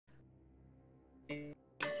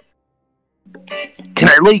Can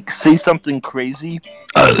I, like, say something crazy?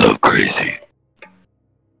 I love crazy.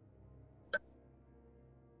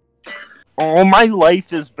 All my life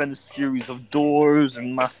has been a series of doors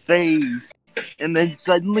in my face. And then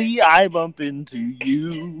suddenly I bump into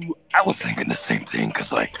you. I was thinking the same thing,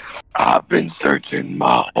 because, like, I've been searching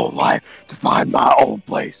my whole life to find my own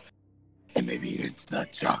place. And maybe it's the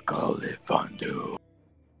chocolate fondue.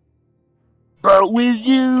 But with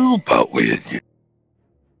you,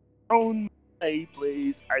 on my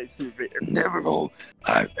place, I serve it. Never all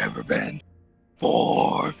I've ever been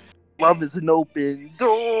for. Love is an open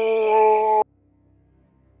door.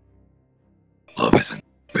 Love is an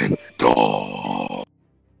open door.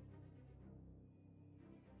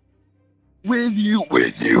 With you,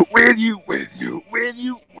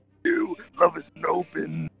 love is an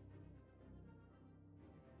open.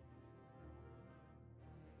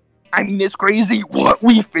 I mean, it's crazy what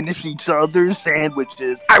we finish each other's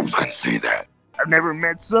sandwiches. I was gonna say that. I've never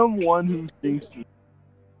met someone who thinks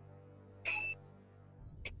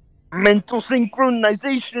mental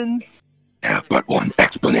synchronization. Have but one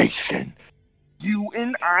explanation. You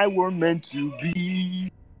and I were meant to be.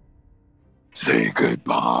 Say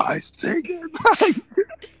goodbye. Say goodbye.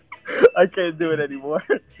 I can't do it anymore.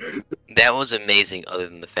 That was amazing, other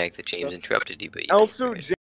than the fact that James interrupted you, but you Also,